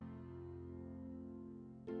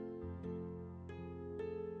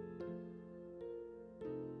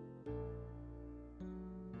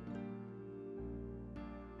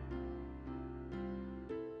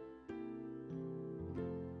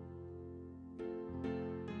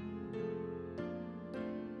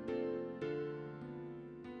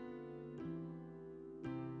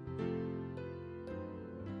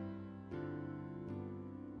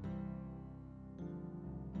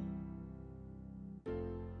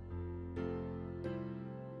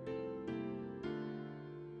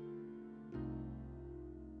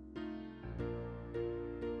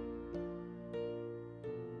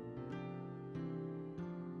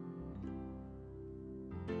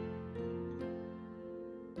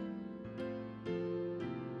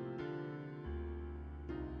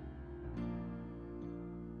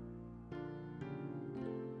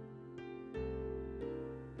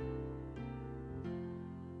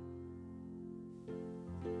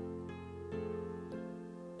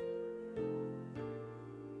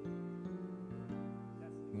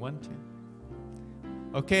1,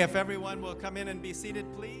 2. Okay, if everyone will come in and be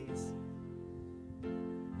seated, please.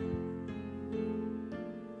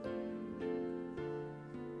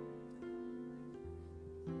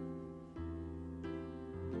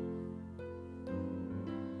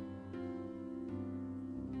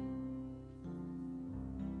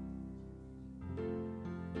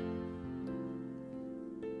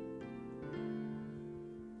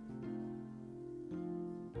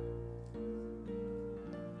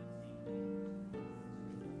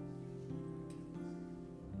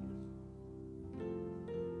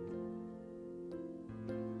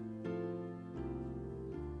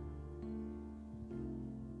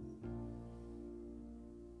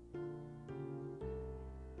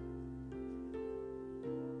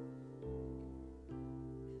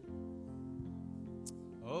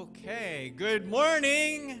 Okay, good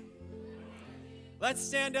morning. Let's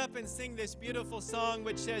stand up and sing this beautiful song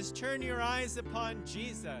which says, "Turn your eyes upon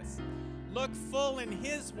Jesus. Look full in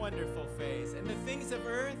his wonderful face, and the things of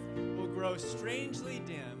earth will grow strangely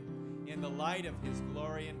dim in the light of his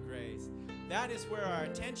glory and grace." That is where our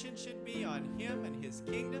attention should be, on him and his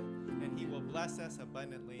kingdom, and he will bless us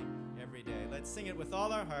abundantly every day. Let's sing it with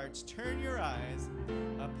all our hearts. Turn your eyes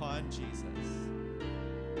upon Jesus.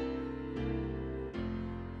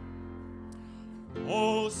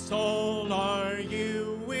 O soul, are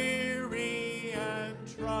you weary and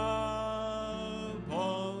troubled?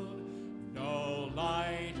 No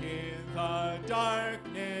light in the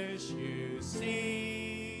darkness you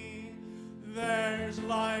see. There's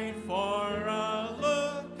light for a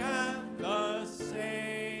look at the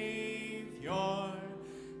Savior,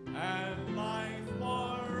 and life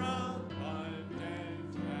more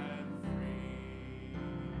abundant and free.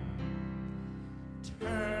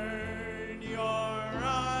 Turn your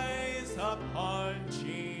upon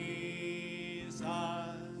Jesus,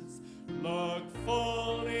 look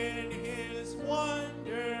full in his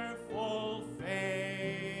wonderful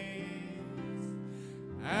face,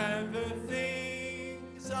 and the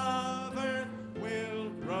things of earth will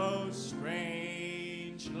grow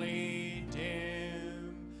strangely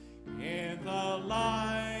dim in the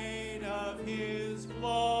light of his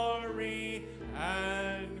glory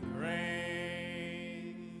and grace.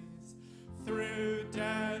 Through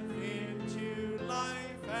death into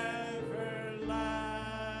life everlasting,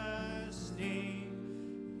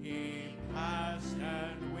 he passed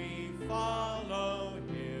and we follow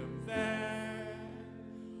him there.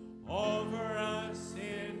 Over us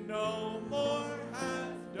sin no more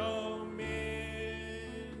hath dominion,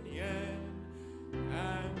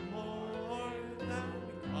 and more than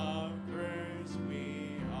conquerors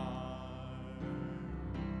we are.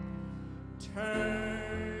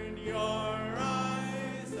 Turn your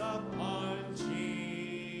eyes upon Jesus.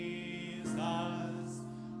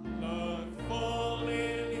 Look full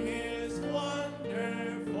in his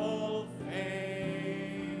wonderful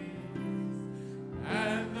face,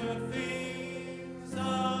 and the things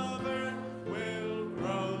of earth will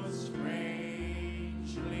grow strangely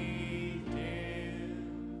dim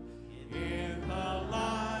in the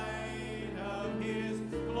light of his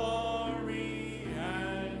glory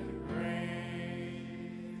and grace.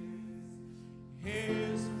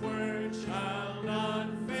 His word shall not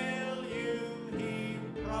fail you, he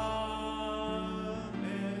promised.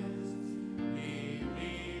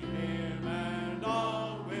 Believe him and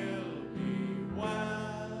all will be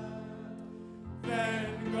well.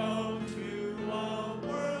 Then go to a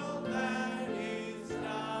world that is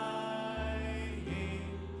dying,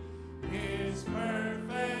 his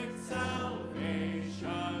perfect salvation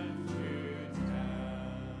to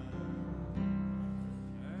tell.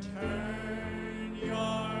 Turn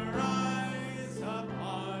your eyes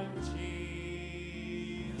upon Jesus.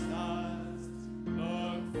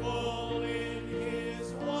 Look full in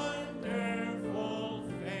his wonderful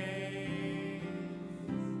face,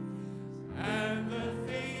 and the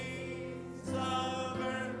things of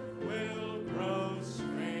earth will grow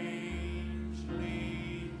strangely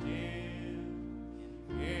dim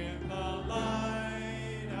in the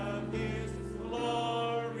light of his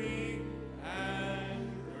glory and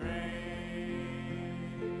grace.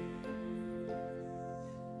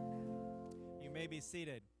 You may be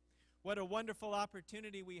seated. What a wonderful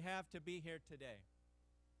opportunity we have to be here today.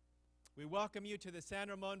 We welcome you to the San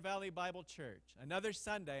Ramon Valley Bible Church. Another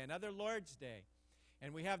Sunday, another Lord's Day.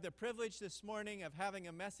 And we have the privilege this morning of having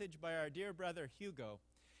a message by our dear brother Hugo.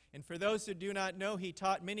 And for those who do not know, he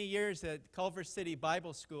taught many years at Culver City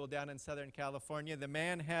Bible School down in Southern California. The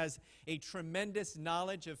man has a tremendous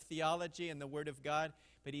knowledge of theology and the Word of God,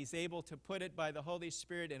 but he's able to put it by the Holy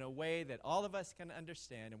Spirit in a way that all of us can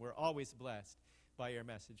understand, and we're always blessed by your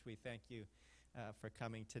message. We thank you for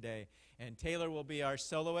coming today. And Taylor will be our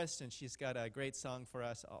soloist, and she's got a great song for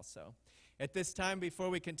us also. At this time, before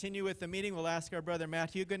we continue with the meeting, we'll ask our brother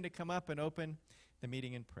Matt Hugan to come up and open the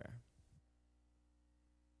meeting in prayer.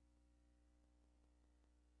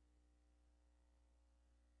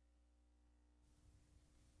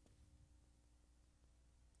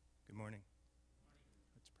 Good morning.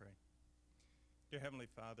 Let's pray. Dear Heavenly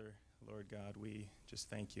Father, Lord God, we just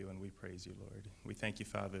thank you and we praise you, Lord. We thank you,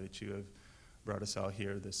 Father, that you have brought us all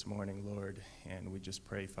here this morning, Lord, and we just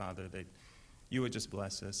pray, Father, that you would just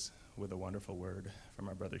bless us with a wonderful word from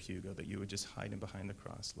our brother Hugo, that you would just hide him behind the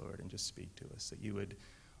cross, Lord, and just speak to us, that you would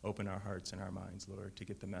open our hearts and our minds, Lord, to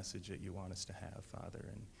get the message that you want us to have, Father.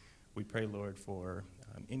 And we pray, Lord, for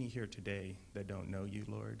any here today that don't know you,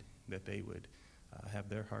 Lord, that they would have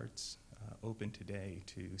their hearts open today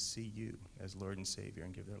to see you as Lord and Savior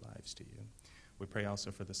and give their lives to you. We pray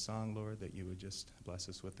also for the song, Lord, that you would just bless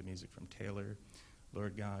us with the music from Taylor.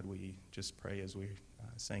 Lord God, we just pray as we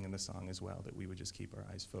sang in the song as well, that we would just keep our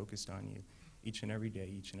eyes focused on you each and every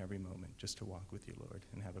day, each and every moment, just to walk with you, Lord,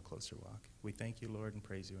 and have a closer walk. We thank you, Lord, and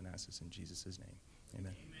praise you and ask this in Jesus' name.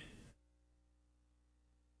 Amen. Amen.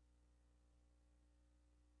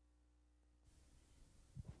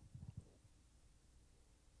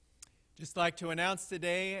 Just like to announce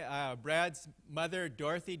today, Brad's mother,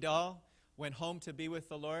 Dorothy Dahl, went home to be with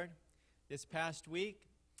the Lord this past week,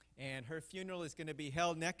 and her funeral is going to be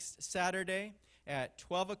held next Saturday at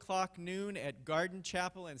 12 o'clock noon at Garden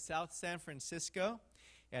Chapel in South San Francisco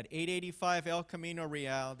at 885 El Camino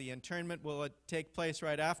Real. The interment will take place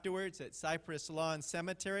right afterwards at Cypress Lawn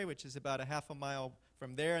Cemetery, which is about a half a mile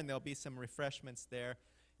from there, and there'll be some refreshments there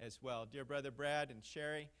as well. Dear Brother Brad and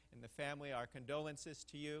Sherry and the family, our condolences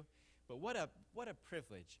to you. But what a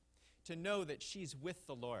privilege to know that she's with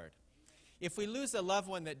the Lord. If we lose a loved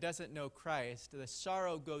one that doesn't know Christ, the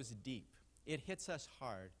sorrow goes deep. It hits us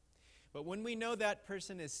hard. But when we know that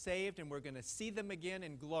person is saved and we're going to see them again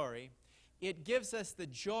in glory, it gives us the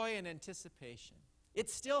joy and anticipation. It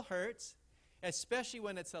still hurts, especially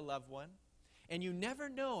when it's a loved one. And you never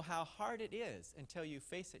know how hard it is until you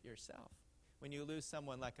face it yourself, when you lose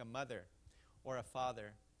someone like a mother or a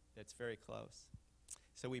father that's very close.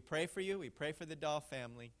 So we pray for you, we pray for the Dahl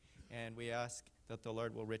family, and we ask that the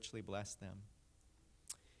Lord will richly bless them.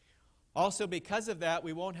 Also, because of that,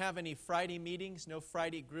 we won't have any Friday meetings, no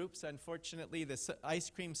Friday groups. Unfortunately, the ice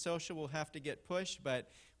cream social will have to get pushed,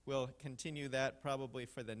 but we'll continue that probably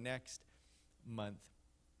for the next month.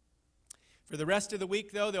 For the rest of the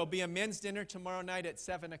week, though, there'll be a men's dinner tomorrow night at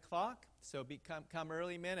 7 o'clock. So come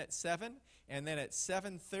early, men, at 7. And then at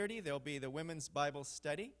 7:30, there'll be the women's Bible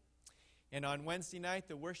study. And on Wednesday night,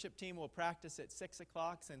 the worship team will practice at 6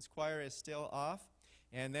 o'clock since choir is still off.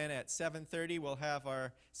 And then at 7:30, we'll have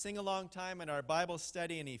our sing-along time and our Bible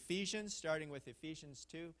study in Ephesians, starting with Ephesians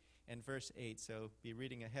 2 and verse 8. So be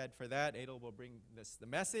reading ahead for that. Adel will bring us the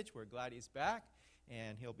message. We're glad he's back,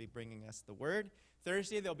 and he'll be bringing us the word.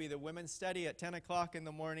 Thursday, there'll be the women's study at 10 o'clock in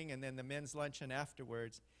the morning, and then the men's luncheon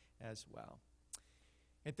afterwards as well.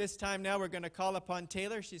 At this time now, we're going to call upon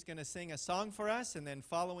Taylor. She's going to sing a song for us, and then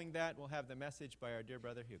following that, we'll have the message by our dear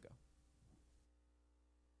brother Hugo.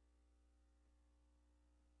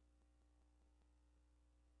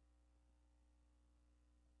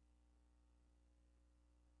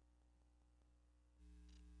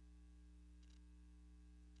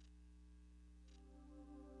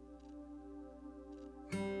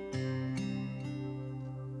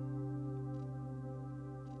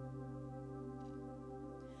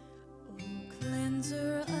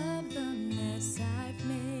 Of the mess I've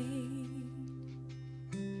made,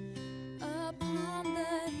 upon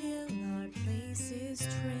the hill our places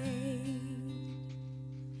trade,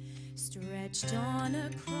 stretched on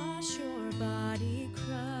a cross your body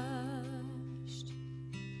crushed,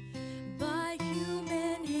 by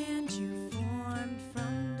human hand you formed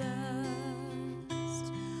from dust.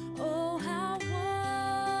 Oh, how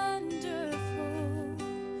wonderful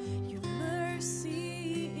your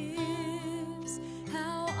mercy is,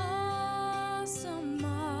 how awesome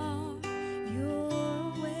are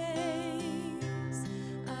your ways.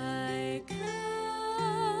 I come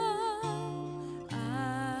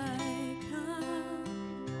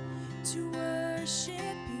to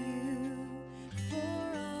worship you for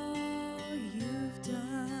all you've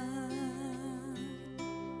done.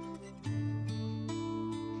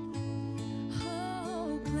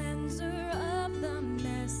 Oh, cleanser of the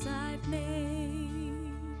mess I've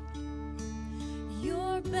made,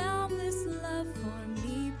 your boundless love for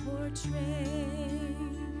me portrayed,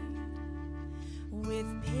 with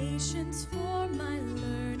patience for my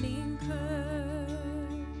learning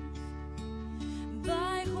curve,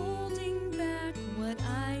 by holding back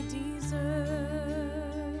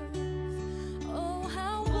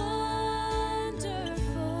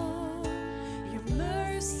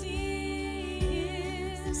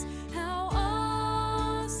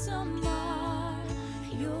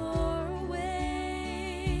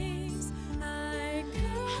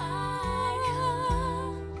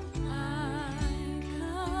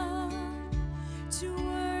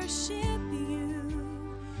worship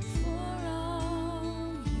you for all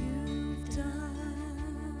you've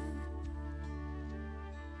done.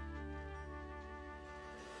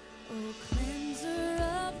 Oh, cleanser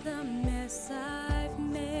of the mess I've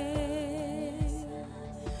made,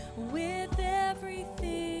 with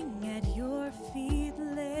everything at your feet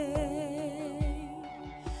lay,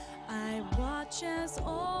 I watch as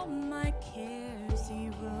all my cares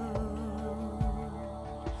erode,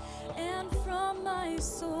 and from my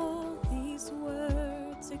soul these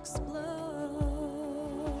words explode.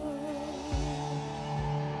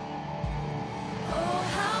 Oh,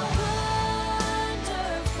 how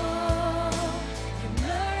wonderful your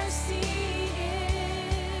mercy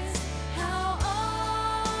is, how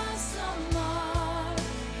awesome are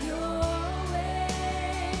your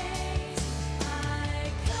ways.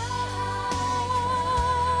 I come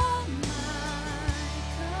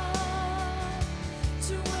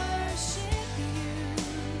to worship you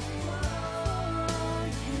for all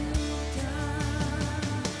you've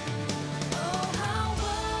done. Oh, how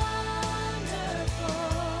wonderful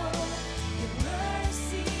your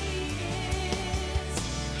mercy is,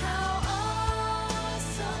 how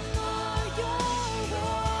awesome are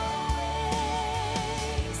your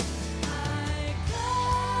ways. I come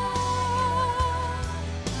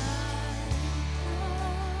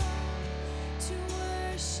to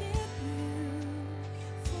worship you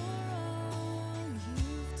for all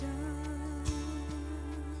you've done.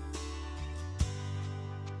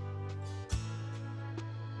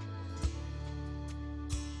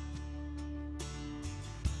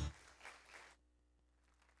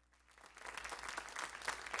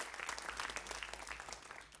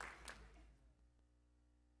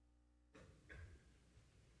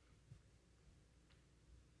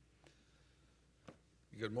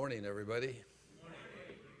 Good morning, everybody.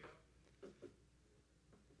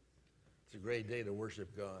 It's a great day to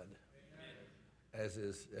worship God, as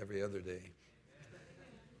is every other day.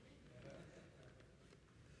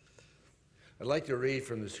 I'd like to read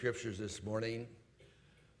from the scriptures this morning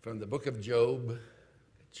from the book of Job,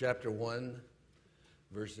 chapter 1,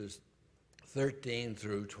 verses 13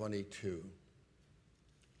 through 22.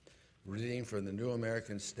 Reading from the New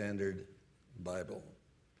American Standard Bible.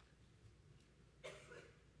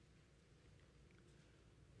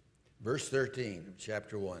 Verse 13 of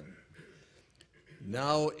chapter 1.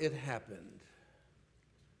 Now it happened.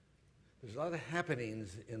 There's a lot of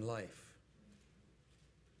happenings in life.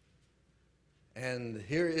 And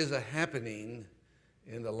here is a happening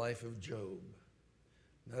in the life of Job.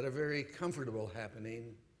 Not a very comfortable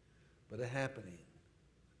happening, but a happening.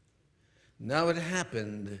 Now it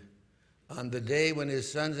happened on the day when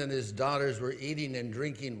his sons and his daughters were eating and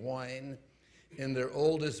drinking wine in their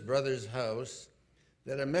oldest brother's house,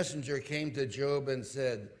 that a messenger came to Job and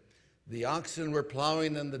said, the oxen were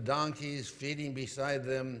plowing and the donkeys feeding beside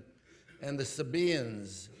them, and the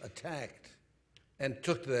Sabaeans attacked and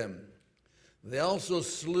took them. They also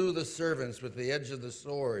slew the servants with the edge of the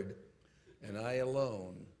sword, and I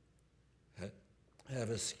alone have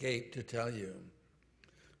escaped to tell you.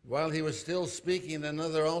 While he was still speaking,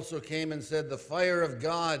 another also came and said, the fire of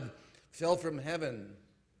God fell from heaven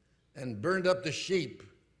and burned up the sheep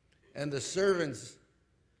and the servants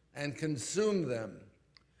and consumed them,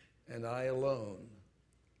 and I alone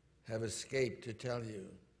have escaped to tell you.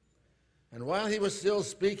 And while he was still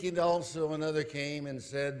speaking, also another came and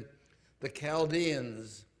said, the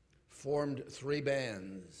Chaldeans formed 3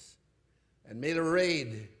 bands and made a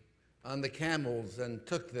raid on the camels and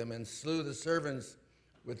took them and slew the servants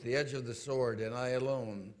with the edge of the sword, and I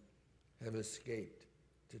alone have escaped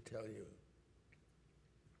to tell you.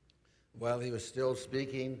 While he was still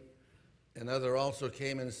speaking, another also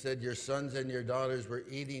came and said, your sons and your daughters were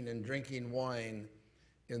eating and drinking wine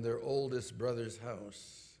in their oldest brother's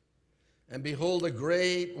house. And behold, a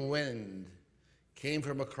great wind came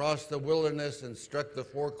from across the wilderness and struck the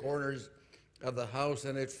 4 corners of the house,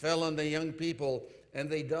 and it fell on the young people, and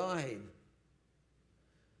they died.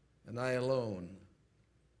 And I alone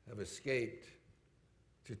have escaped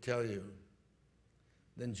to tell you.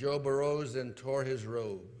 Then Job arose and tore his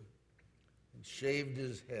robe and shaved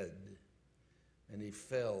his head, and he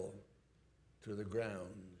fell to the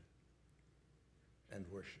ground and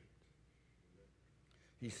worshiped.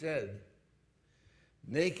 He said,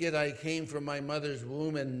 naked I came from my mother's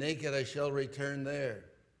womb, and naked I shall return there.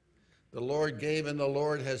 The Lord gave, and the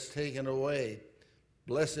Lord has taken away.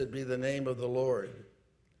 Blessed be the name of the Lord.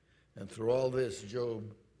 And through all this,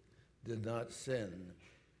 Job did not sin,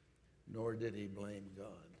 nor did he blame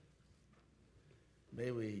God.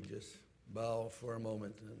 May we just bow for a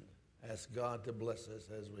moment and ask God to bless us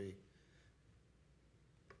as we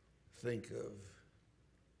think of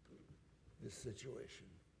this situation.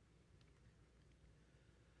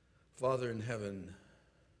 Father in heaven,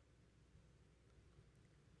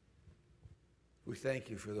 we thank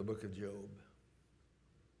you for the book of Job.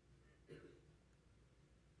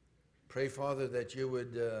 Pray, Father, that you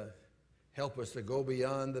would help us to go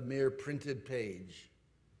beyond the mere printed page.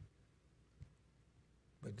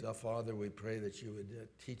 But, Father, we pray that you would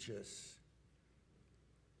teach us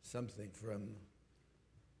something from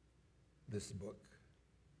this book.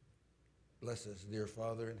 Bless us, dear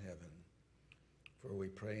Father in heaven, for we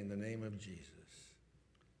pray in the name of Jesus.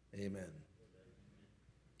 Amen.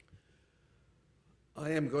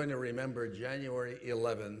 I am going to remember January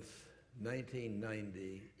 11th,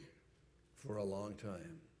 1990, for a long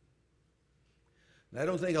time. And I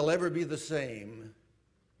don't think I'll ever be the same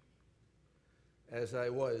as I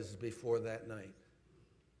was before that night.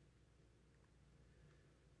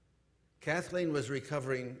 Kathleen was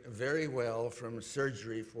recovering very well from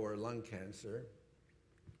surgery for lung cancer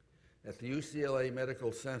at the UCLA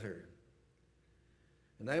Medical Center.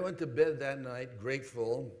 And I went to bed that night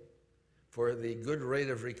grateful for the good rate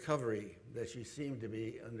of recovery that she seemed to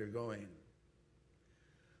be undergoing.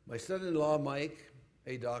 My son-in-law, Mike,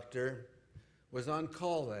 a doctor, was on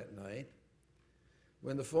call that night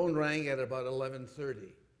when the phone rang at about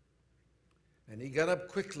 11:30. And he got up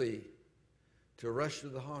quickly to rush to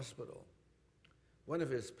the hospital. One of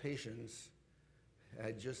his patients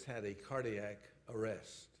had just had a cardiac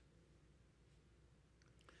arrest.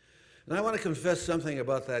 And I want to confess something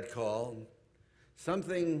about that call,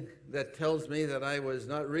 something that tells me that I was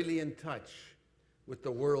not really in touch with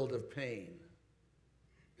the world of pain.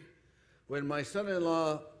 When my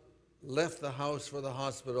son-in-law left the house for the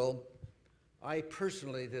hospital, I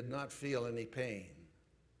personally did not feel any pain.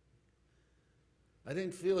 I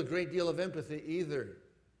didn't feel a great deal of empathy either.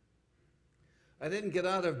 I didn't get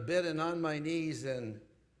out of bed and on my knees and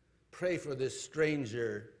pray for this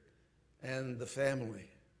stranger and the family.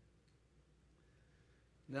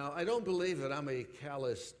 Now, I don't believe that I'm a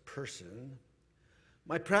calloused person.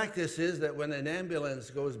 My practice is that when an ambulance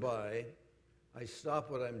goes by, I stop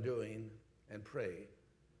what I'm doing and pray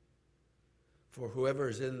for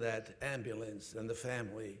whoever's in that ambulance and the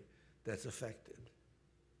family that's affected.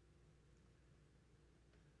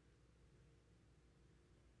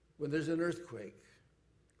 When there's an earthquake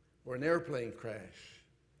or an airplane crash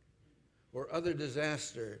or other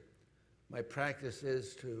disaster, my practice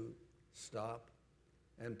is to stop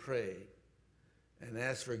and pray and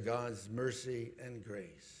ask for God's mercy and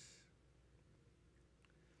grace.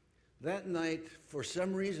 That night, for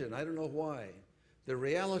some reason, I don't know why, the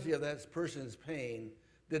reality of that person's pain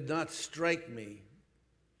did not strike me.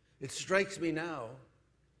 It strikes me now,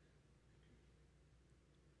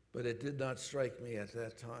 but it did not strike me at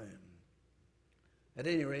that time. At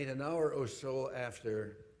any rate, an hour or so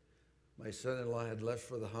after my son-in-law had left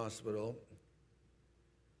for the hospital,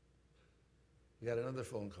 we got another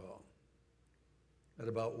phone call at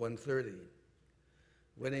about 1:30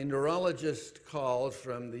 when a neurologist called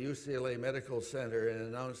from the UCLA Medical Center and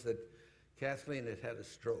announced that Kathleen had had a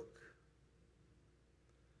stroke,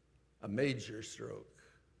 a major stroke.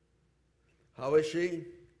 How is she?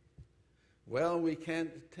 Well, we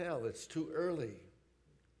can't tell. It's too early.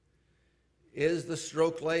 Is the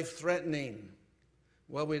stroke life-threatening?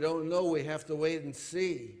 Well, we don't know. We have to wait and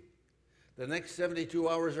see. The next 72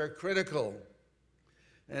 hours are critical.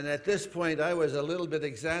 And at this point, I was a little bit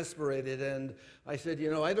exasperated, and I said, you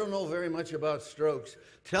know, I don't know very much about strokes.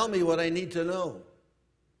 Tell me what I need to know.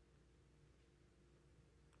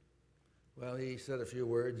 Well, he said a few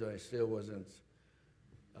words. I still wasn't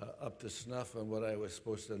up to snuff on what I was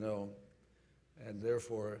supposed to know, and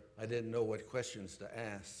therefore, I didn't know what questions to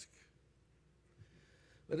ask.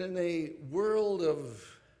 But in a world of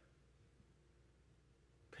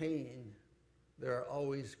pain, there are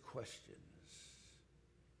always questions.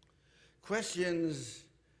 Questions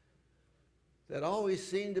that always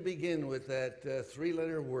seem to begin with that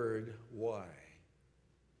three-letter word, why?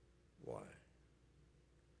 Why?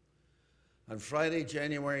 On Friday,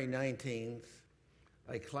 January 19th,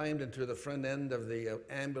 I climbed into the front end of the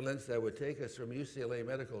ambulance that would take us from UCLA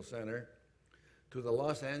Medical Center to the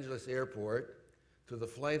Los Angeles airport to the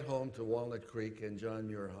flight home to Walnut Creek and John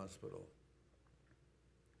Muir Hospital.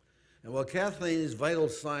 And while Kathleen's vital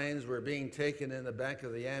signs were being taken in the back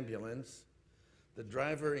of the ambulance, the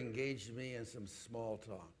driver engaged me in some small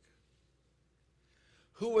talk.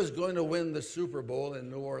 Who was going to win the Super Bowl in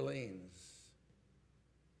New Orleans?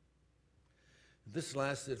 This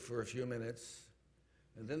lasted for a few minutes,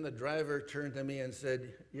 and then the driver turned to me and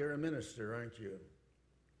said, "You're a minister, aren't you?"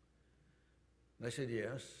 And I said,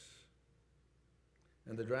 "Yes."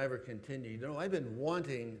 And the driver continued, "You know, I've been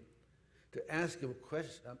wanting to ask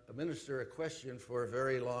a minister a question for a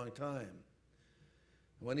very long time.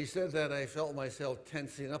 When he said that, I felt myself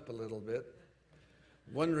tensing up a little bit,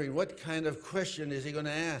 wondering what kind of question is he going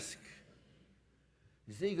to ask?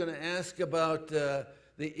 Is he going to ask about the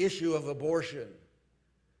issue of abortion?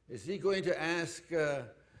 Is he going to ask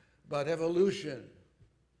about evolution,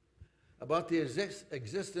 about the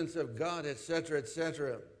existence of God, etc.,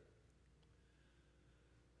 etc.?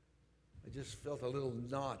 I just felt a little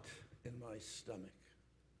knot in my stomach.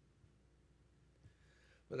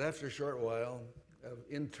 But after a short while of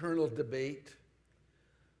internal debate,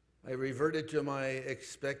 I reverted to my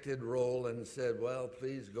expected role and said, well,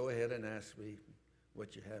 please go ahead and ask me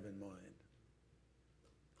what you have in mind.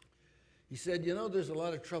 He said, you know, there's a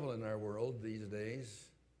lot of trouble in our world these days.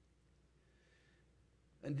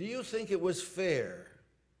 And do you think it was fair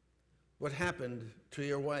what happened to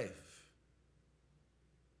your wife?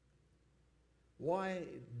 Why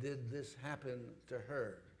did this happen to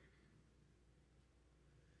her?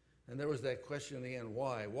 And there was that question again,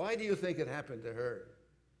 why? Why do you think it happened to her?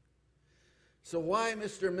 So why,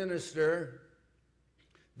 Mr. Minister,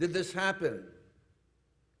 did this happen?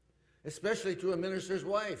 Especially to a minister's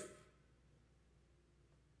wife.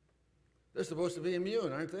 They're supposed to be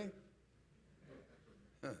immune, aren't they?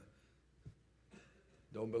 Huh.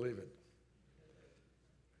 Don't believe it.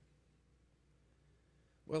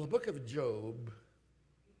 Well, the book of Job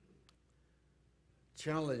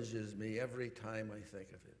challenges me every time I think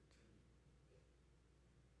of it.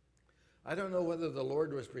 I don't know whether the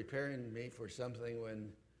Lord was preparing me for something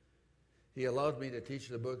when he allowed me to teach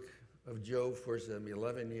the book of Job for some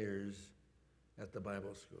 11 years at the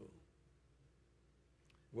Bible school.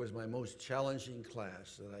 It was my most challenging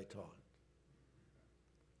class that I taught.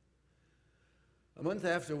 A month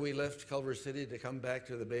after we left Culver City to come back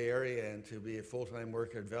to the Bay Area and to be a full-time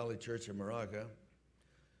worker at Valley Church in Moraga,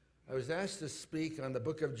 I was asked to speak on the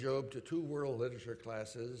book of Job to 2 world literature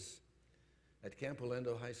classes at Camp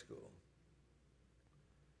Olindo High School.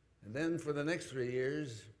 And then for the next 3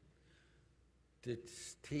 years, to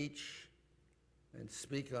teach and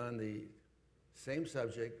speak on the same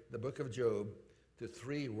subject, the book of Job, to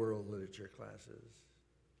 3 world literature classes.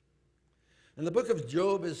 And the book of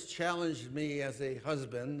Job has challenged me as a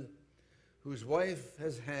husband whose wife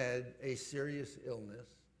has had a serious illness,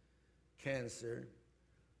 cancer,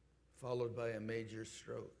 followed by a major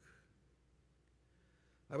stroke.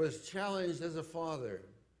 I was challenged as a father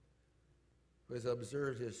who has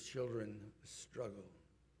observed his children struggle.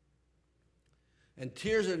 And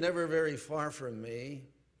tears are never very far from me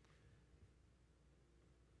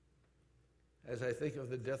as I think of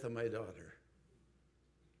the death of my daughter.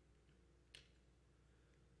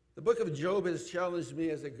 The book of Job has challenged me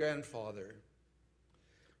as a grandfather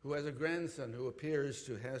who has a grandson who appears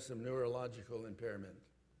to have some neurological impairment.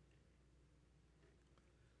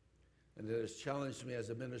 And it has challenged me as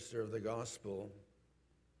a minister of the gospel.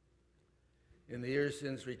 In the years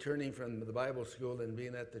since returning from the Bible school and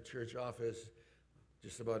being at the church office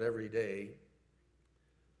just about every day,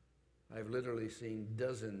 I've literally seen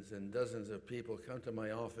dozens and dozens of people come to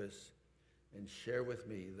my office and share with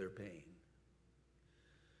me their pain.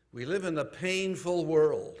 We live in a painful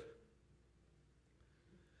world.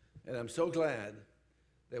 And I'm so glad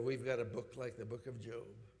that we've got a book like the book of Job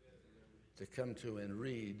to come to and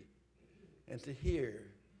read and to hear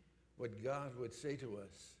what God would say to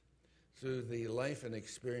us through the life and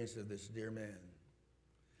experience of this dear man.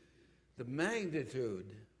 The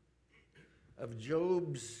magnitude of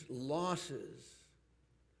Job's losses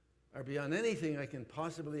are beyond anything I can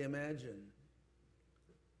possibly imagine.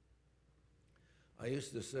 I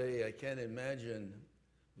used to say, I can't imagine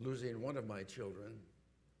losing one of my children.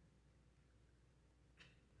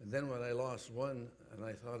 And then when I lost one and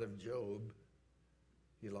I thought of Job,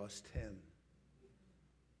 he lost 10.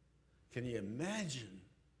 Can you imagine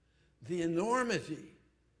the enormity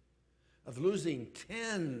of losing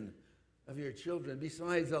 10 of your children,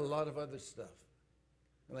 besides a lot of other stuff?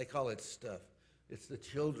 And I call it stuff. It's the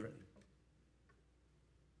children.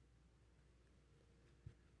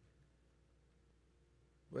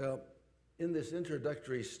 Well, in this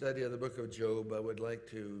introductory study of the book of Job, I would like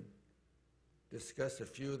to discuss a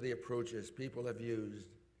few of the approaches people have used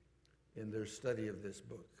in their study of this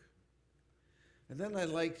book. And then I'd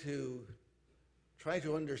like to try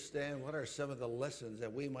to understand what are some of the lessons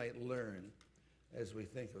that we might learn as we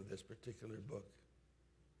think of this particular book.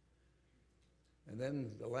 And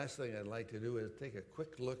then the last thing I'd like to do is take a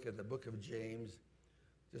quick look at the book of James,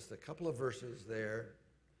 just a couple of verses there,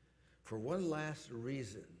 for one last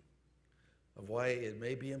reason of why it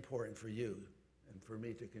may be important for you and for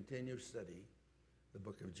me to continue study the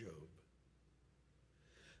book of Job.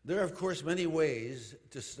 There are, of course, many ways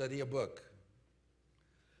to study a book.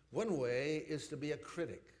 One way is to be a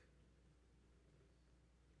critic.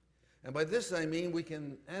 And by this I mean we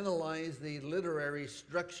can analyze the literary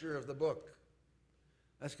structure of the book.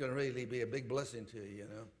 That's going to really be a big blessing to you, you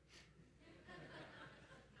know.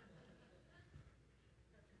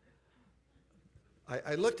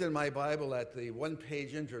 I looked in my Bible at the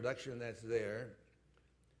one-page introduction that's there.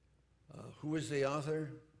 Who is the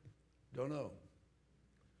author? Don't know.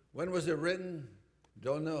 When was it written?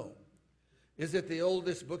 Don't know. Is it the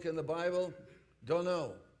oldest book in the Bible? Don't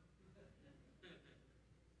know.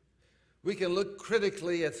 We can look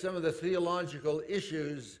critically at some of the theological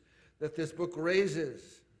issues that this book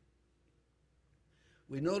raises.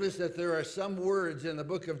 We notice that there are some words in the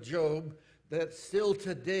book of Job that still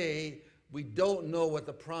today we don't know what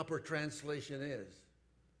the proper translation is.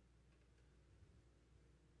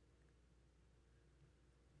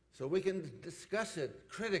 So we can discuss it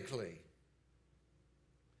critically.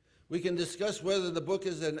 We can discuss whether the book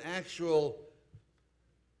is an actual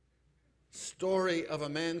story of a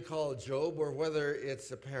man called Job or whether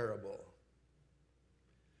it's a parable.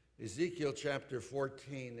 Ezekiel chapter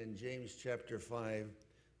 14 and James chapter 5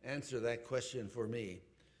 answer that question for me.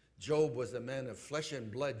 Job was a man of flesh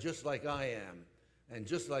and blood just like I am and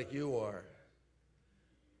just like you are.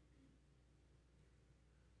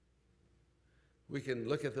 We can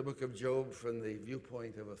look at the book of Job from the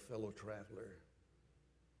viewpoint of a fellow traveler.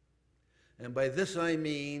 And by this I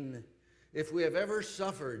mean, if we have ever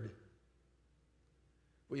suffered,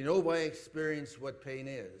 we know by experience what pain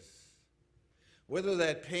is. Whether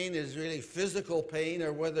that pain is really physical pain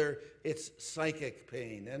or whether it's psychic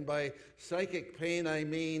pain. And by psychic pain, I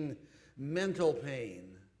mean mental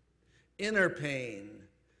pain, inner pain,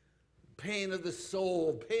 pain of the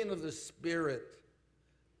soul, pain of the spirit,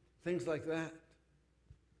 things like that.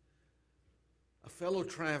 A fellow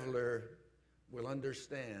traveler will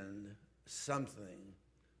understand something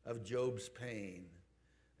of Job's pain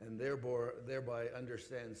and thereby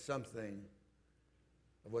understand something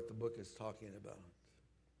of what the book is talking about.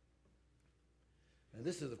 And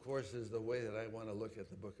this is, of course, is the way that I want to look at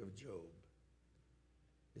the book of Job.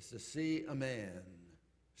 It's to see a man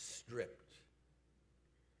stripped,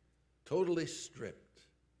 totally stripped,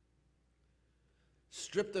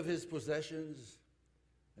 stripped of his possessions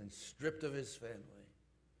and stripped of his family,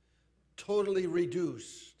 totally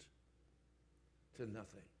reduced to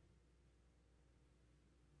nothing.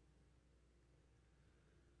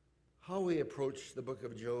 How we approach the book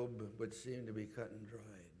of Job would seem to be cut and dried.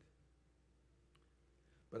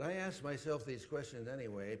 But I ask myself these questions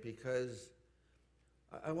anyway because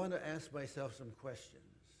I want to ask myself some questions.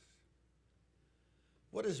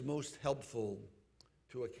 What is most helpful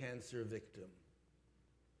to a cancer victim?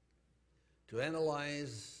 To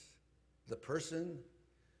analyze the person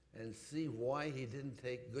and see why he didn't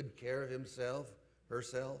take good care of himself,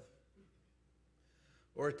 herself?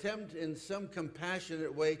 Or attempt in some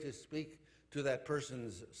compassionate way to speak to that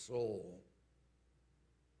person's soul?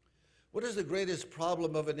 What is the greatest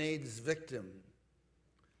problem of an AIDS victim?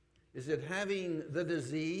 Is it having the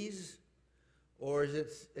disease, or is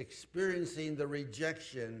it experiencing the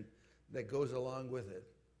rejection that goes along with it?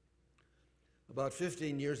 About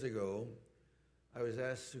 15 years ago, I was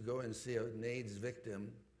asked to go and see an AIDS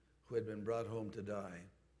victim who had been brought home to die.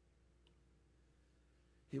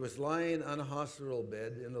 He was lying on a hospital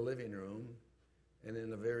bed in the living room and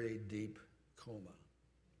in a very deep coma.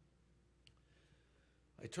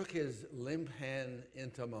 I took his limp hand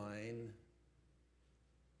into mine,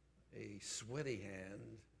 a sweaty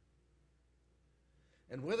hand,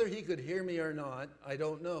 and whether he could hear me or not, I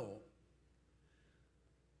don't know.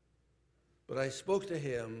 But I spoke to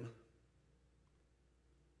him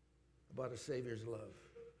about a Savior's love.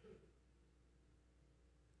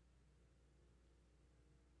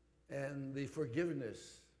 And the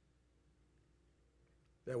forgiveness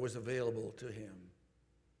that was available to him.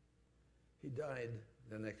 He died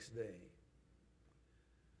the next day.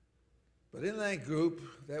 But in that group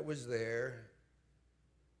that was there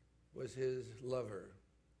was his lover,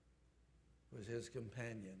 was his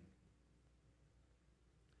companion.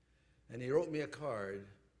 And he wrote me a card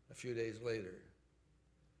a few days later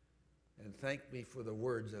and thanked me for the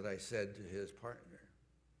words that I said to his partner.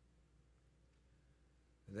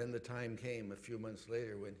 And then the time came a few months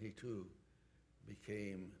later when he too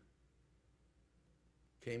came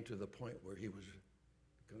to the point where he was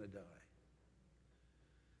going to die.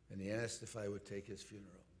 And he asked if I would take his funeral.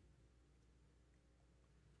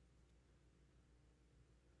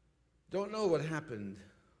 Don't know what happened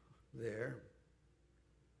there,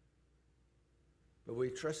 but we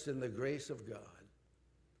trust in the grace of God.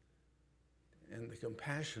 and the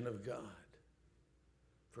compassion of God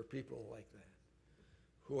for people like that,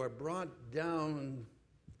 who are brought down,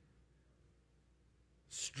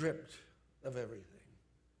 stripped of everything.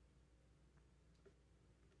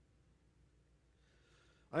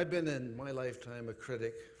 I've been in my lifetime a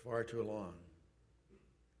critic far too long.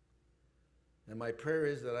 And my prayer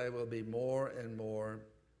is that I will be more and more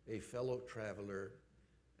a fellow traveler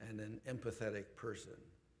and an empathetic person.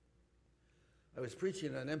 I was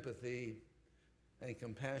preaching on empathy and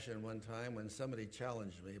compassion one time when somebody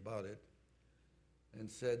challenged me about it and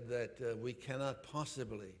said that we cannot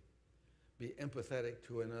possibly be empathetic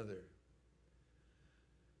to another.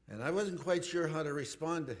 And I wasn't quite sure how to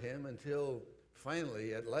respond to him until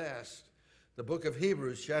finally, at last, the book of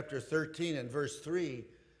Hebrews, chapter 13 and verse 3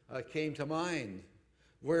 came to mind,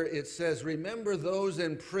 where it says, "Remember those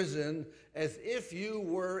in prison as if you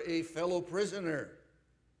were a fellow prisoner,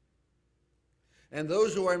 and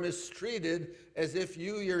those who are mistreated as if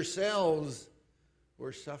you yourselves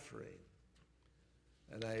were suffering."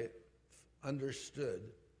 And I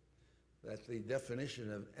understood that the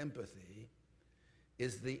definition of empathy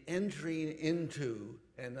is the entering into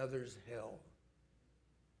another's hell.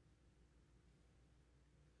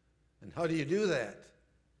 And how do you do that?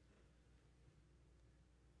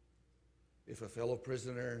 If a fellow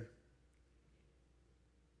prisoner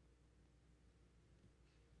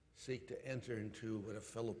seek to enter into what a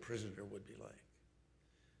fellow prisoner would be like.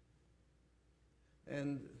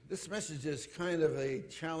 And this message is kind of a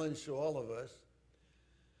challenge to all of us,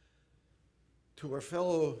 to our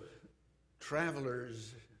fellow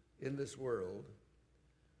travelers in this world,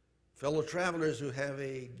 fellow travelers who have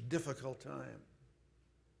a difficult time.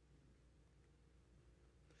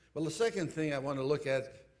 Well, the second thing I want to look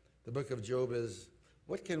at the book of Job is,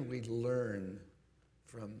 what can we learn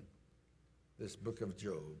from this book of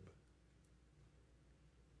Job?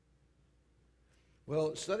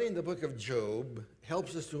 Well, studying the book of Job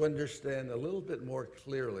helps us to understand a little bit more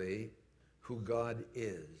clearly who God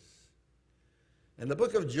is. And the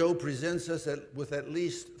book of Job presents us with at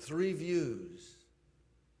least three views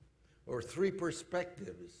or three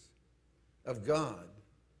perspectives of God.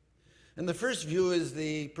 And the first view is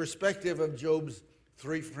the perspective of Job's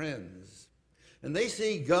three friends. And they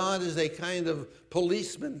see God as a kind of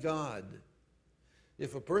policeman God.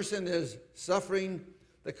 If a person is suffering,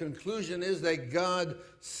 the conclusion is that God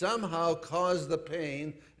somehow caused the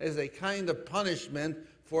pain as a kind of punishment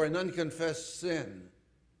for an unconfessed sin.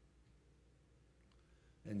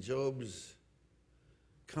 And Job's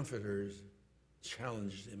comforters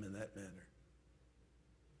challenged him in that manner.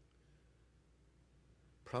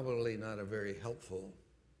 Probably not a very helpful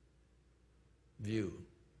view.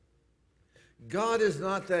 God is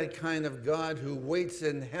not that kind of God who waits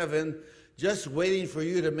in heaven just waiting for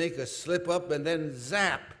you to make a slip up and then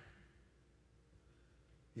zap.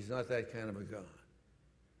 He's not that kind of a God.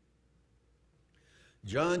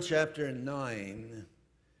 John chapter 9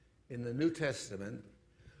 in the New Testament,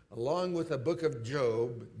 along with the book of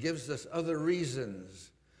Job, gives us other reasons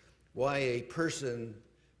why a person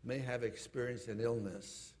may have experienced an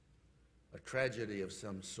illness, a tragedy of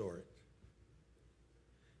some sort.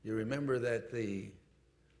 You remember that the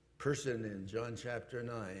person in John chapter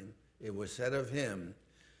 9, it was said of him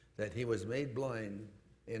that he was made blind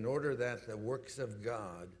in order that the works of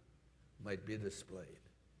God might be displayed.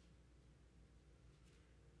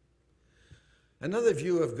 Another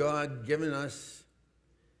view of God given us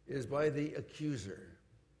is by the accuser,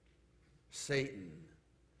 Satan,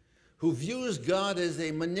 who views God as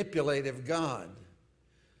a manipulative God,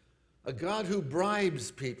 a God who bribes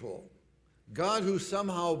people, God who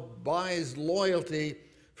somehow buys loyalty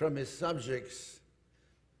from his subjects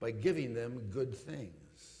by giving them good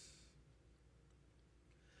things.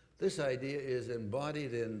 This idea is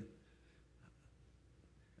embodied in,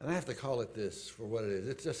 and I have to call it this for what it is,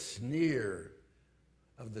 it's a sneer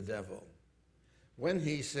of the devil. When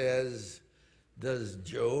he says, "Does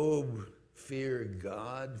Job fear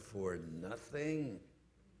God for nothing?"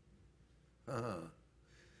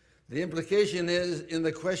 The implication is, in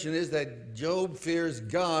the question is that Job fears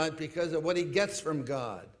God because of what he gets from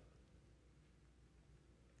God.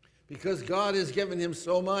 Because God has given him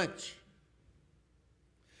so much.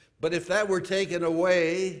 But if that were taken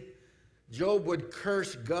away, Job would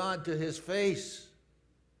curse God to his face.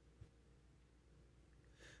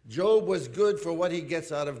 Job was good for what he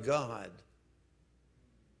gets out of God.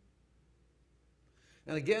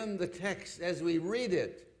 And again, the text, as we read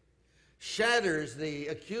it, shatters the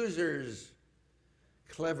accuser's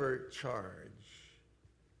clever charge.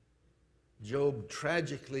 Job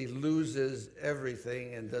tragically loses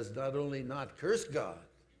everything and does not only not curse God,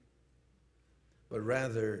 but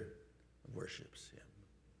rather worships him.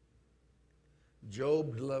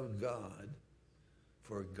 Job loved God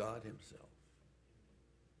for God himself.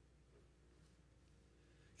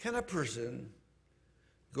 Can a person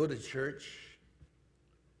go to church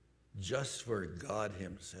just for God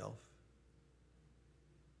himself?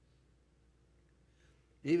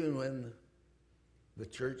 Even when the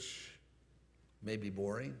church may be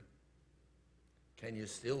boring, can you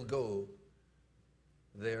still go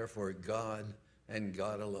there for God and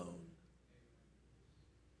God alone?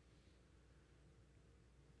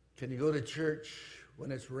 Can you go to church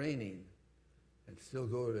when it's raining and still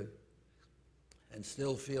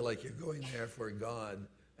feel like you're going there for God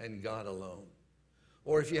and God alone?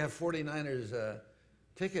 Or if you have 49ers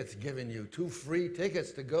tickets given you, 2 free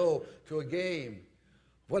tickets to go to a game,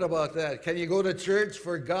 what about that? Can you go to church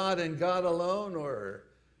for God and God alone, or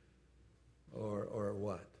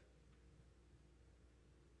what?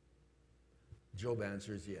 Job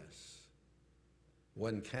answers yes.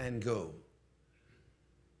 One can go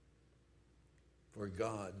for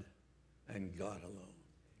God and God alone.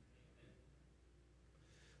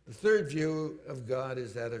 The third view of God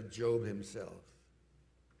is that of Job himself.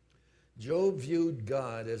 Job viewed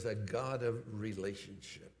God as a God of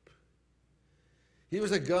relationship. He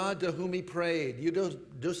was a God to whom he prayed. You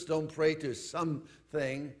just don't pray to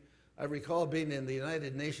something. I recall being in the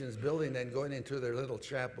United Nations building and going into their little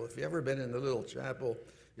chapel. If you've ever been in the little chapel,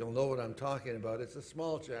 you'll know what I'm talking about. It's a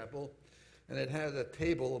small chapel, and it has a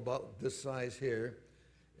table about this size here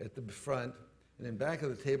at the front, and in back of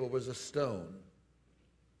the table was a stone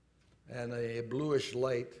and a bluish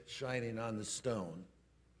light shining on the stone.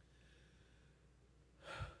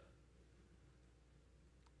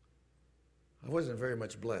 I wasn't very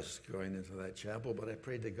much blessed going into that chapel, but I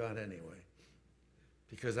prayed to God anyway,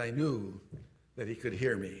 because I knew that he could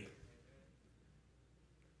hear me.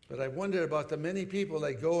 But I wondered about the many people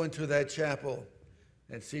that go into that chapel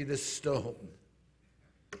and see this stone.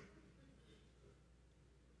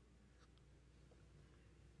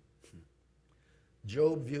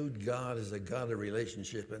 Job viewed God as a God of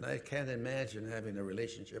relationship, and I can't imagine having a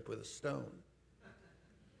relationship with a stone.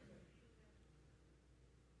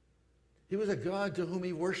 He was a God to whom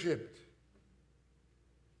he worshiped.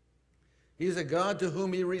 He's a God to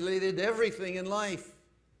whom he related everything in life.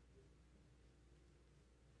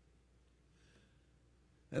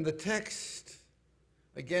 And the text,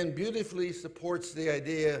 again, beautifully supports the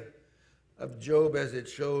idea of Job as it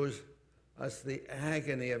shows us the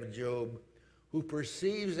agony of Job, who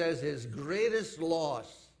perceives as his greatest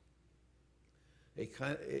loss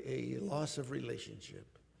a loss of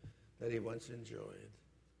relationship that he once enjoyed.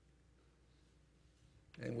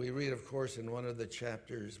 And we read, of course, in one of the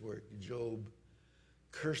chapters where Job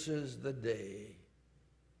curses the day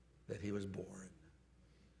that he was born.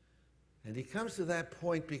 And he comes to that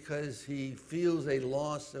point because he feels a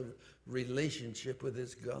loss of relationship with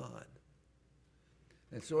his God.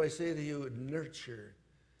 And so I say to you, nurture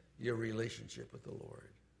your relationship with the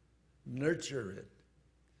Lord. Nurture it.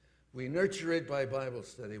 We nurture it by Bible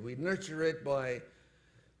study. We nurture it by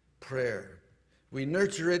prayer. We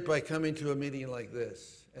nurture it by coming to a meeting like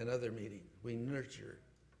this and other meetings. We nurture.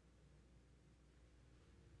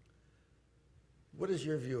 What is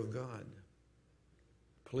your view of God?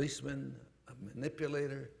 Policeman, a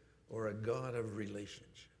manipulator, or a God of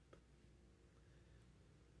relationship?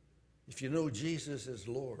 If you know Jesus as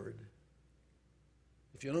Lord,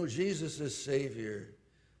 if you know Jesus as Savior,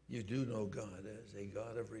 you do know God as a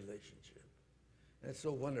God of relationship. And it's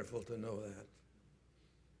so wonderful to know that.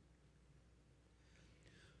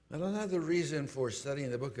 And another reason for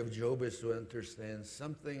studying the book of Job is to understand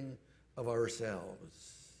something of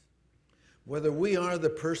ourselves. Whether we are the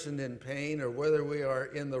person in pain or whether we are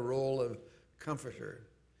in the role of comforter,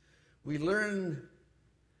 we learn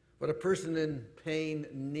what a person in pain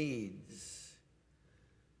needs.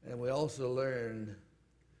 And we also learn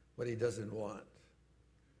what he doesn't want.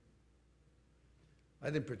 I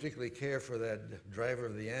didn't particularly care for that driver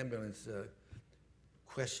of the ambulance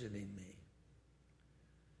questioning me.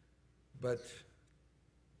 But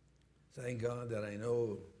thank God that I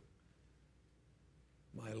know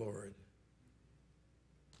my Lord.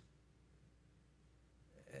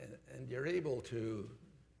 And you're able to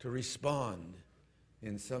respond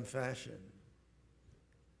in some fashion.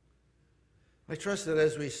 I trust that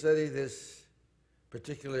as we study this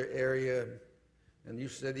particular area, and you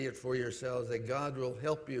study it for yourselves, that God will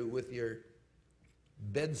help you with your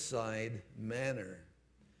bedside manner.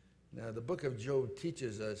 Now, the book of Job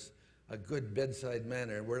teaches us a good bedside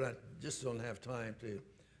manner. We're just don't have time to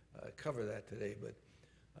cover that today, but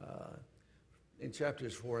in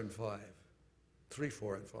chapters 4 and 5, 3,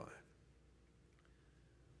 4, and 5.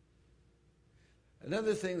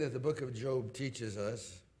 Another thing that the book of Job teaches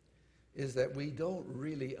us is that we don't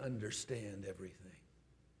really understand everything,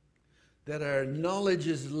 that our knowledge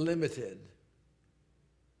is limited.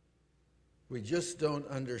 We just don't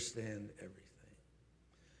understand everything.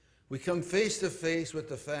 We come face to face with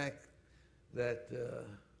the fact that,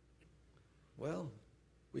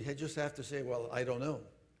 we just have to say, well, I don't know.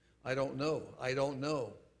 I don't know. I don't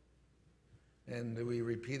know. And we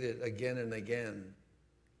repeat it again and again.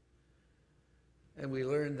 And we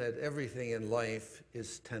learn that everything in life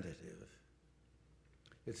is tentative.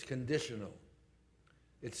 It's conditional.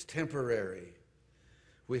 It's temporary.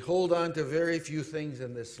 We hold on to very few things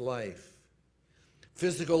in this life.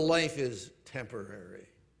 Physical life is temporary.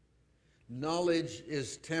 Knowledge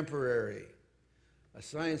is temporary. A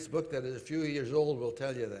science book that is a few years old will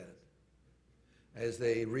tell you that as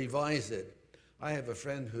they revise it. I have a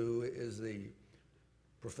friend who is the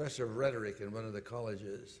professor of rhetoric in one of the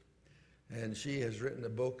colleges, and she has written a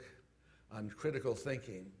book on critical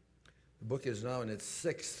thinking. The book is now in its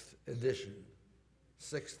 6th edition,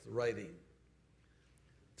 6th writing.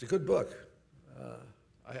 It's a good book.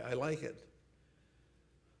 I like it.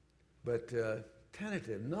 But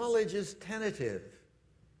tentative. Knowledge is tentative.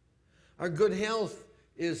 Our good health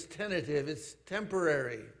is tentative. It's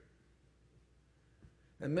temporary.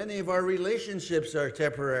 And many of our relationships are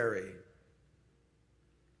temporary.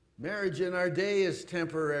 Marriage in our day is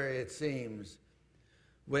temporary, it seems,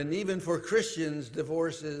 when even for Christians,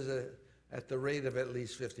 divorce is at the rate of at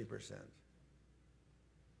least 50%.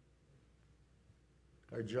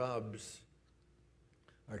 Our jobs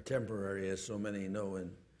are temporary, as so many know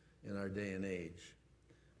in our day and age,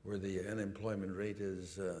 where the unemployment rate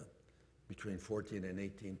is between 14 and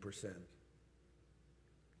 18%.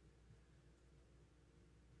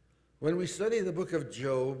 When we study the book of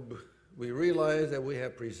Job, we realize that we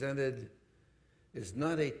have presented is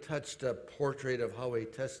not a touched-up portrait of how a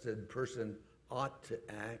tested person ought to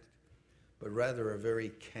act, but rather a very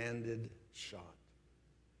candid shot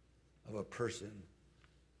of a person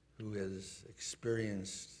who has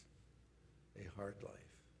experienced a hard life.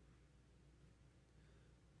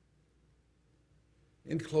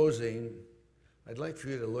 In closing, I'd like for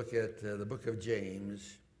you to look at the book of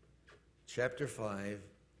James, chapter 5,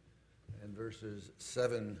 and verses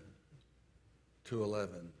 7 to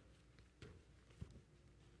 11.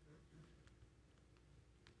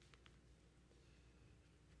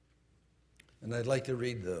 And I'd like to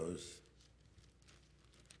read those.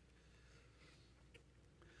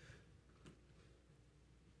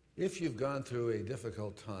 If you've gone through a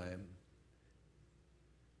difficult time,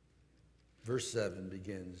 verse 7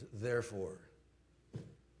 begins, therefore,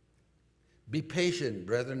 be patient,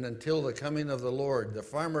 brethren, until the coming of the Lord. The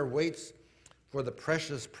farmer waits for the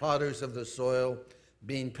precious produce of the soil,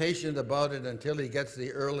 being patient about it until he gets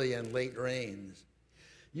the early and late rains.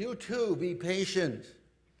 You too, be patient.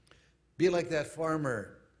 Be like that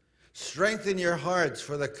farmer. Strengthen your hearts,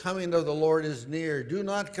 for the coming of the Lord is near. Do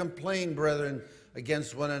not complain, brethren,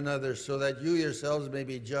 against one another, so that you yourselves may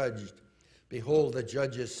be judged. Behold, the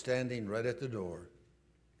judge is standing right at the door.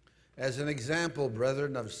 As an example,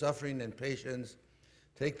 brethren, of suffering and patience,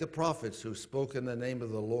 take the prophets who spoke in the name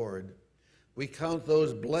of the Lord. We count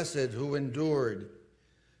those blessed who endured.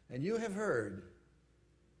 And you have heard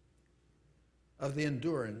of the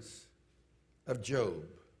endurance of Job,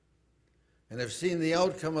 and have seen the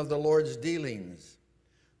outcome of the Lord's dealings,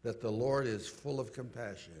 that the Lord is full of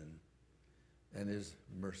compassion and is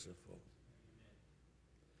merciful.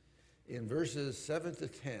 In verses 7 to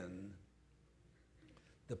 10,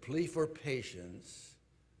 the plea for patience,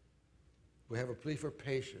 we have a plea for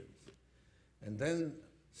patience, and then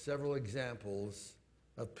several examples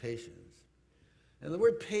of patience. And the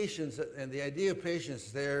word patience, and the idea of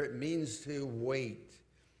patience there, means to wait.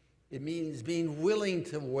 It means being willing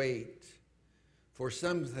to wait for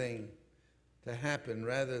something to happen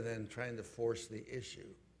rather than trying to force the issue.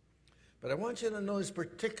 But I want you to notice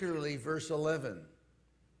particularly verse 11.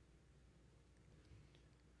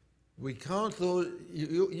 We count those,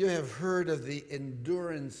 you have heard of the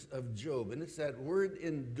endurance of Job, and it's that word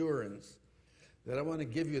endurance that I want to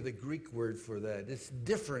give you the Greek word for that. It's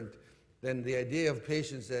different than the idea of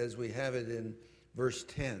patience as we have it in verse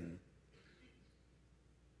 10.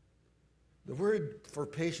 The word for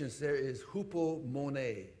patience there is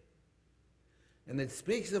hupomone, and it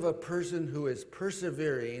speaks of a person who is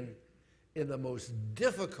persevering in the most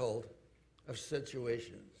difficult of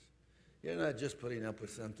situations. You're not just putting up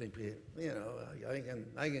with something,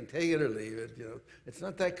 I can take it or leave it. It's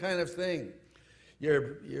not that kind of thing.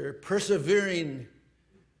 You're persevering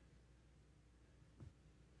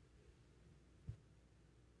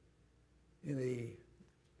in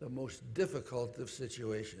a the most difficult of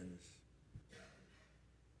situations.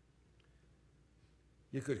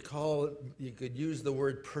 You could use the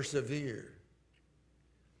word persevere.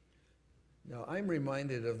 Now, I'm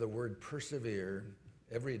reminded of the word persevere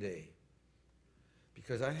every day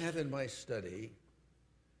because I have in my study,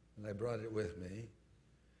 and I brought it with me,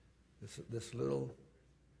 this little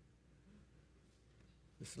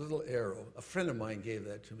arrow. A friend of mine gave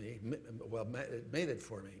that to me. Well, it made it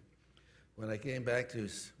for me. When I came back to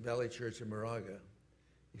Valley Church in Moraga,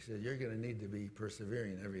 he said, "You're going to need to be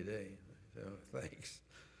persevering every day." I said, "Oh, thanks."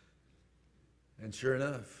 And sure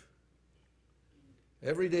enough,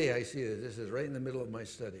 every day I see this. This is right in the middle of my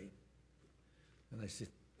study. And I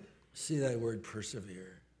see that word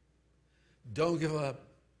persevere. Don't give up.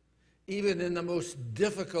 Even in the most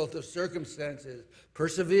difficult of circumstances,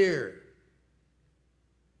 persevere.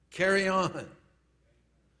 Carry on.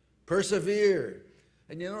 Persevere.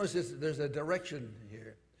 And you notice there's a direction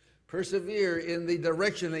here. Persevere in the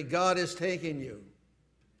direction that God is taking you.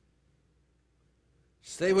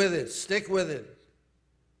 Stay with it. Stick with it.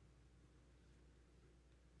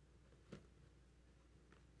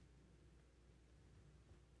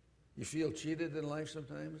 You feel cheated in life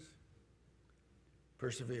sometimes?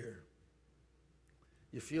 Persevere.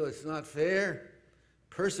 You feel it's not fair?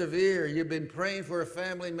 Persevere. You've been praying for a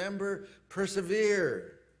family member?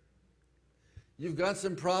 Persevere. You've got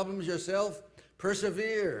some problems yourself?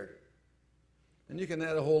 Persevere. And you can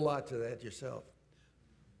add a whole lot to that yourself.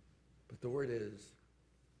 But the word is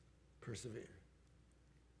persevere.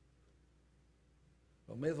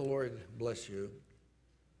 Well, may the Lord bless you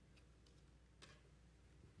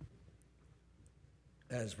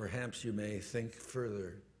as perhaps you may think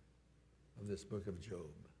further of this book of Job.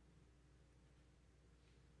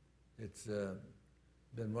 It's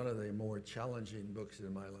been one of the more challenging books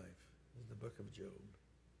in my life, is the book of Job.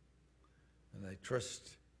 And I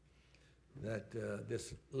trust that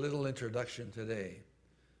this little introduction today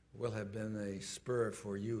will have been a spur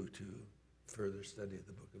for you to further study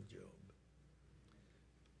the book of Job.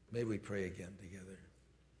 May we pray again together.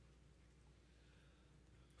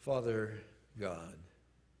 Father God,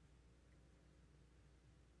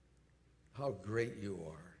 how great you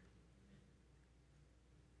are.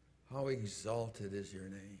 How exalted is your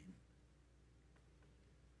name.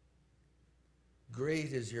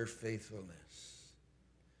 Great is your faithfulness,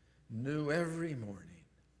 new every morning.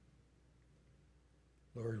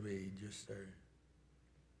 Lord, we just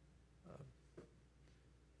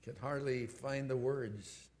can hardly find the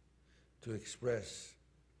words to express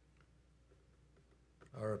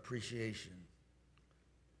our appreciation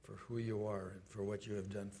for who you are and for what you have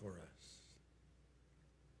done for us.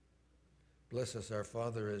 Bless us, our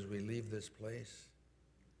Father, as we leave this place.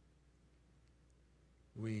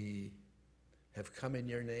 We have come in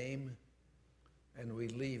your name, and we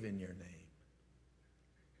leave in your name.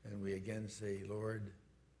 And we again say, Lord,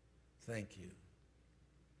 thank you.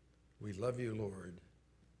 We love you, Lord,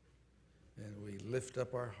 and we lift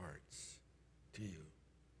up our hearts to you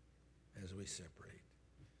as we separate.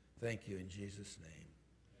 Thank you in Jesus'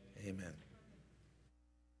 name. Amen.